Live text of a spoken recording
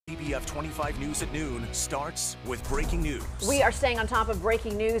WPBF 25 News at noon starts with breaking news. We are staying on top of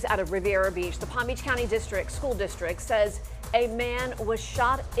breaking news out of Riviera Beach. The Palm Beach County School District says a man was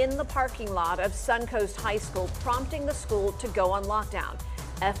shot in the parking lot of Suncoast High School, prompting the school to go on lockdown.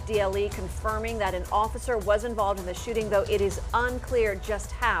 FDLE confirming that an officer was involved in the shooting, though it is unclear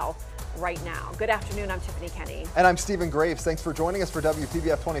just how right now. Good afternoon, I'm Tiffany Kenny. And I'm Stephen Graves. Thanks for joining us for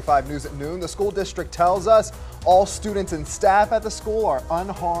WPBF 25 News at noon. The school district tells us all students and staff at the school are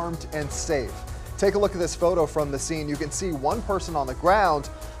unharmed and safe. Take a look at this photo from the scene. You can see one person on the ground,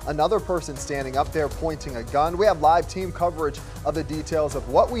 another person standing up there pointing a gun. We have live team coverage of the details of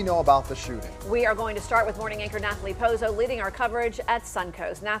what we know about the shooting. We are going to start with morning anchor Natalie Pozo leading our coverage at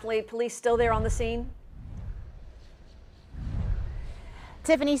Suncoast. Natalie, police still there on the scene?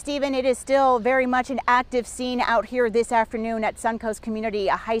 Tiffany, Stephen, it is still very much an active scene out here this afternoon at Suncoast Community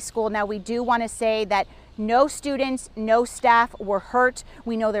High School. Now, we do want to say that no students, no staff were hurt.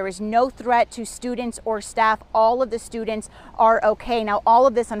 We know there is no threat to students or staff. All of the students are okay. Now, all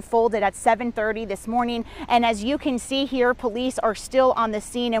of this unfolded at 7:30 this morning. And as you can see here, police are still on the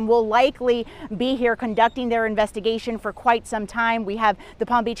scene and will likely be here conducting their investigation for quite some time. We have the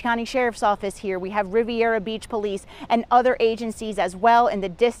Palm Beach County Sheriff's Office here. We have Riviera Beach Police and other agencies as well. In the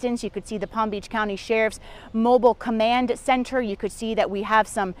distance, you could see the Palm Beach County Sheriff's Mobile Command Center. You could see that we have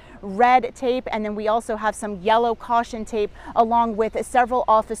some red tape, and then we also have some yellow caution tape along with several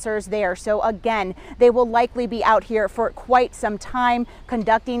officers there. So again, they will likely be out here for quite some time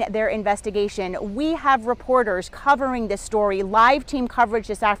conducting their investigation. We have reporters covering this story, live team coverage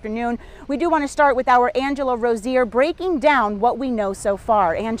this afternoon. We do want to start with our Angela Rozier breaking down what we know so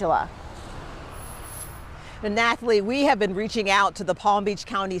far. Angela. And Natalie, we have been reaching out to the Palm Beach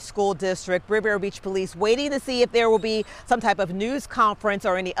County School District, Riviera Beach Police, waiting to see if there will be some type of news conference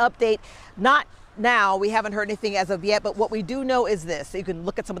or any update. Not now, we haven't heard anything as of yet, but what we do know is this. You can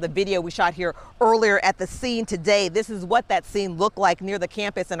look at some of the video we shot here earlier at the scene today. This is what that scene looked like near the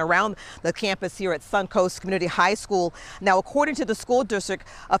campus and around the campus here at Suncoast Community High School. Now, according to the school district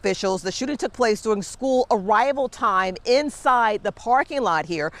officials, the shooting took place during school arrival time inside the parking lot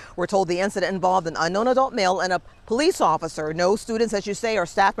here. We're told the incident involved an unknown adult male and a police officer. No students, as you say, or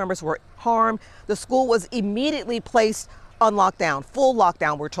staff members were harmed. The school was immediately placed on lockdown, full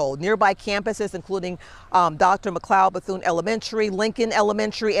lockdown, we're told. Nearby campuses, including Dr. McLeod Bethune Elementary, Lincoln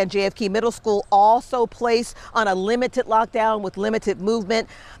Elementary, and JFK Middle School, also placed on a limited lockdown with limited movement.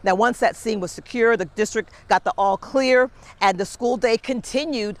 Now, once that scene was secure, the district got the all clear, and the school day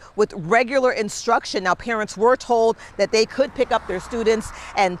continued with regular instruction. Now, parents were told that they could pick up their students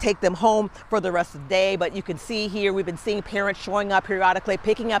and take them home for the rest of the day, but you can see here, we've been seeing parents showing up periodically,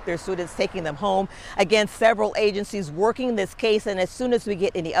 picking up their students, taking them home. Again, several agencies working this case, and as soon as we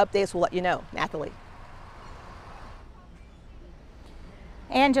get any updates, we'll let you know. Natalie.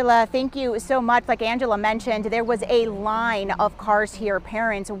 Angela, thank you so much. Like Angela mentioned, there was a line of cars here,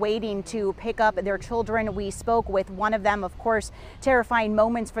 parents waiting to pick up their children. We spoke with one of them, of course, terrifying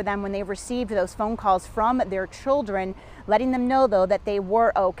moments for them when they received those phone calls from their children, letting them know, though, that they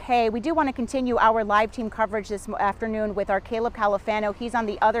were okay. We do want to continue our live team coverage this afternoon with our Caleb Califano. He's on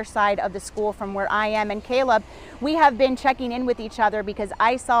the other side of the school from where I am. And Caleb, we have been checking in with each other because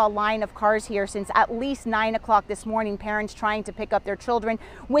I saw a line of cars here since at least 9 o'clock this morning, parents trying to pick up their children.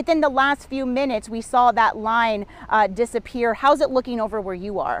 Within the last few minutes, we saw that line disappear. How's it looking over where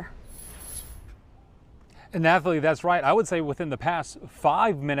you are? And Natalie, that's right. I would say within the past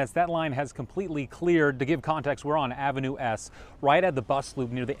 5 minutes, that line has completely cleared. To give context, we're on Avenue S, right at the bus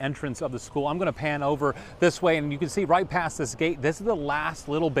loop near the entrance of the school. I'm going to pan over this way, and you can see right past this gate, this is the last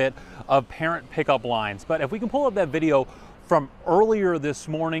little bit of parent pickup lines. But if we can pull up that video from earlier this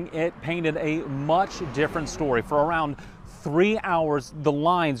morning, it painted a much different story. For around 3 hours, the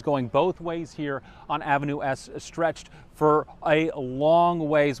lines going both ways here on Avenue S stretched for a long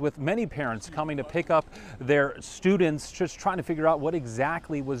ways, with many parents coming to pick up their students, just trying to figure out what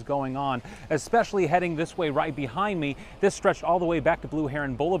exactly was going on, especially heading this way right behind me. This stretched all the way back to Blue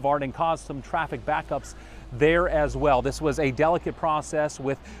Heron Boulevard and caused some traffic backups there as well. This was a delicate process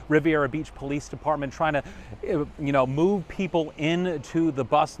with Riviera Beach Police Department trying to, move people into the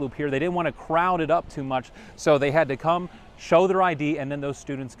bus loop here. They didn't want to crowd it up too much, so they had to come, show their ID, and then those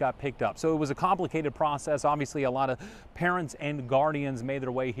students got picked up. So it was a complicated process. Obviously, a lot of parents and guardians made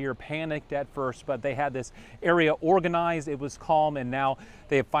their way here, panicked at first, but they had this area organized. It was calm, and now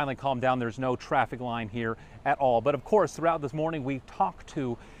they have finally calmed down. There's no traffic line here at all. But of course, throughout this morning, we talked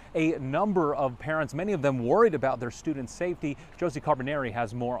to a number of parents, many of them worried about their students' safety. Josie Carbonari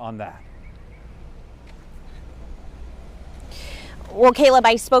has more on that. Well, Caleb,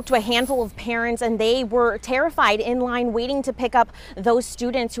 I spoke to a handful of parents and they were terrified in line waiting to pick up those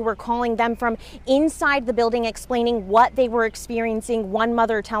students who were calling them from inside the building, explaining what they were experiencing. One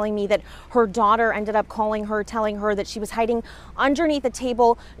mother telling me that her daughter ended up calling her, telling her that she was hiding underneath a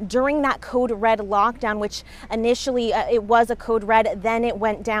table during that code red lockdown, which initially it was a code red, then it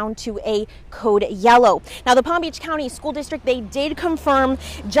went down to a code yellow. Now, the Palm Beach County School District, they did confirm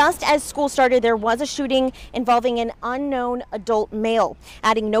just as school started, there was a shooting involving an unknown adult male,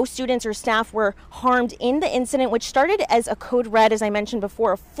 adding no students or staff were harmed in the incident, which started as a code red, as I mentioned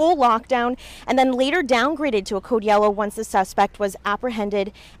before, a full lockdown, and then later downgraded to a code yellow once the suspect was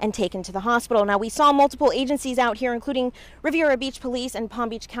apprehended and taken to the hospital. Now, we saw multiple agencies out here, including Riviera Beach Police and Palm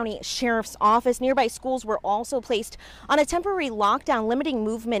Beach County Sheriff's Office. Nearby schools were also placed on a temporary lockdown, limiting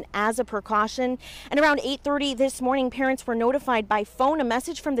movement as a precaution. And around 8:30 this morning, parents were notified by phone, a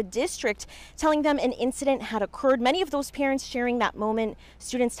message from the district telling them an incident had occurred. Many of those parents sharing that moment,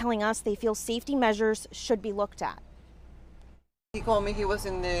 students telling us they feel safety measures should be looked at. He called me. He was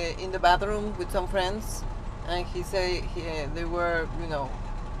in the bathroom with some friends, and he said they were,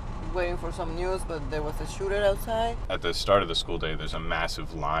 waiting for some news, but there was a shooter outside. At the start of the school day, there's a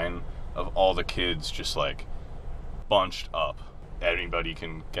massive line of all the kids just like bunched up. Anybody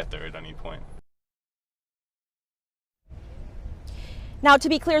can get there at any point. Now, to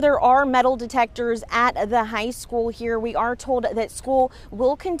be clear, there are metal detectors at the high school here. We are told that school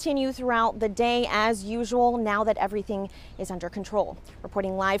will continue throughout the day as usual now that everything is under control.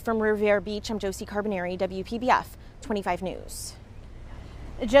 Reporting live from Riviera Beach, I'm Josie Carbonari, WPBF 25 News.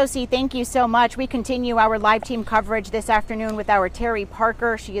 Josie, thank you so much. We continue our live team coverage this afternoon with our Terry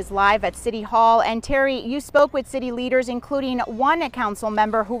Parker. She is live at City Hall. And Terry, you spoke with city leaders, including one council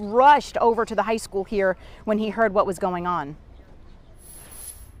member who rushed over to the high school here when he heard what was going on.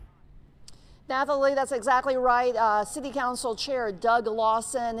 Natalie, that's exactly right. City Council Chair Doug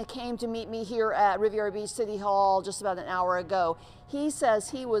Lawson came to meet me here at Riviera Beach City Hall just about an hour ago. He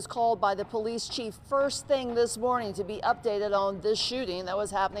says he was called by the police chief first thing this morning to be updated on this shooting that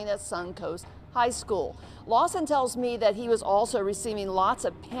was happening at Suncoast High School. Lawson tells me that he was also receiving lots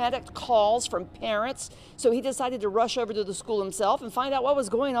of panicked calls from parents, so he decided to rush over to the school himself and find out what was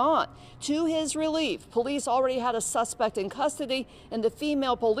going on. To his relief, police already had a suspect in custody, and the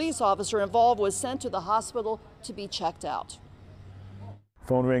female police officer involved was sent to the hospital to be checked out.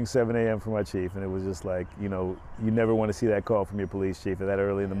 Phone rings 7 a.m. for my chief, and it was just like, you never want to see that call from your police chief at that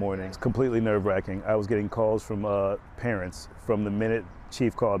early in the morning. It's completely nerve-wracking. I was getting calls from parents from the minute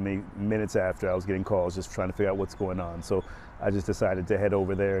chief called me. Minutes after, I was getting calls just trying to figure out what's going on. So I just decided to head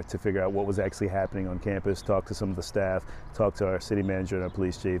over there to figure out what was actually happening on campus, talk to some of the staff, talk to our city manager and our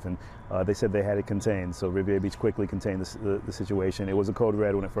police chief, and they said they had it contained. So Riviera Beach quickly contained the situation. It was a code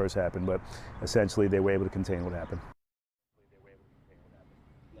red when it first happened, but essentially they were able to contain what happened.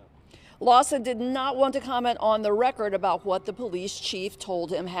 Lawson did not want to comment on the record about what the police chief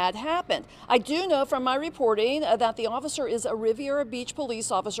told him had happened. I do know from my reporting that the officer is a Riviera Beach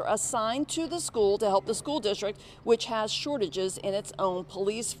police officer assigned to the school to help the school district, which has shortages in its own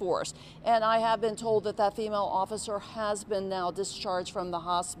police force. And I have been told that that female officer has been now discharged from the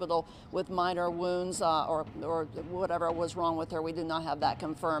hospital with minor wounds or whatever was wrong with her. We did not have that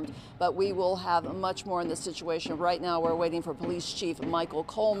confirmed, but we will have much more in this situation. Right now, we're waiting for Police Chief Michael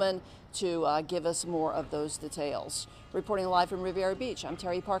Coleman to give us more of those details. Reporting live from Riviera Beach, I'm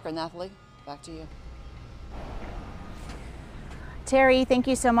Terry Parker. Natalie, back to you. Terry, thank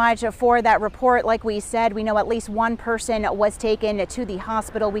you so much for that report. Like we said, we know at least one person was taken to the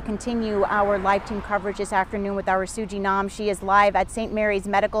hospital. We continue our live team coverage this afternoon with our Suji Nam. She is live at St. Mary's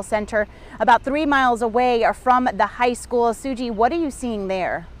Medical Center, about 3 miles away from the high school. Suji, what are you seeing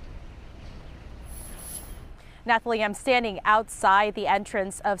there? Natalie, I'm standing outside the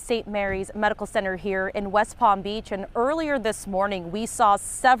entrance of St. Mary's Medical Center here in West Palm Beach, and earlier this morning we saw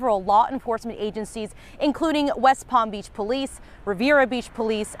several law enforcement agencies, including West Palm Beach Police, Riviera Beach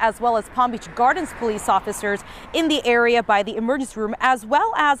Police, as well as Palm Beach Gardens police officers in the area by the emergency room, as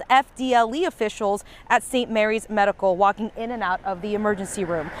well as FDLE officials at St. Mary's Medical walking in and out of the emergency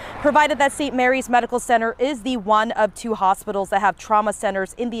room. Provided that St. Mary's Medical Center is the one of 2 hospitals that have trauma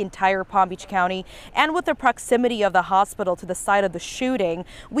centers in the entire Palm Beach County, and with the proximity of the hospital to the site of the shooting,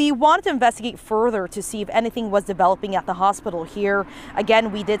 we wanted to investigate further to see if anything was developing at the hospital here.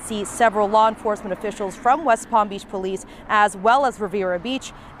 Again, we did see several law enforcement officials from West Palm Beach Police, as well as Riviera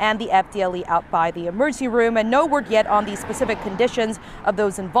Beach and the FDLE out by the emergency room, and no word yet on the specific conditions of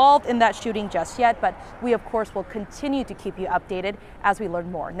those involved in that shooting just yet, but we of course will continue to keep you updated as we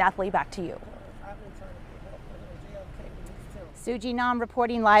learn more. Natalie, back to you. Suji Nam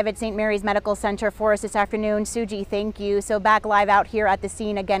reporting live at St. Mary's Medical Center for us this afternoon. Suji, thank you. So back live out here at the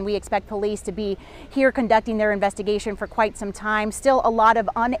scene again. We expect police to be here conducting their investigation for quite some time. Still a lot of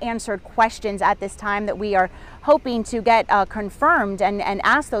unanswered questions at this time that we are hoping to get confirmed and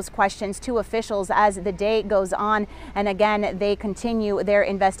ask those questions to officials as the day goes on. And again, they continue their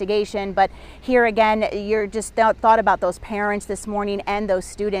investigation. But here again, you're just thought about those parents this morning and those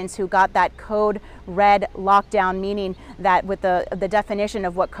students who got that code red lockdown, meaning that with the definition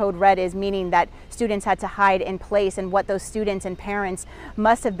of what code red is, meaning that students had to hide in place, and what those students and parents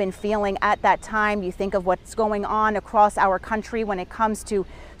must have been feeling at that time. You think of what's going on across our country when it comes to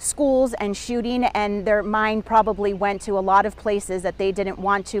schools and shooting, and their mind probably went to a lot of places that they didn't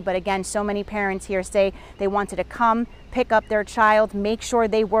want to. But again, so many parents here say they wanted to come, pick up their child, make sure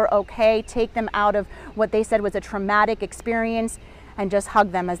they were okay, take them out of what they said was a traumatic experience, and just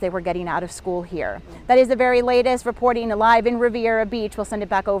hug them as they were getting out of school here. That is the very latest. Reporting live in Riviera Beach. We'll send it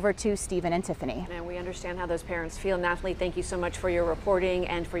back over to Stephen and Tiffany. And we understand how those parents feel. Natalie, thank you so much for your reporting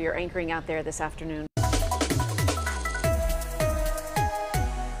and for your anchoring out there this afternoon.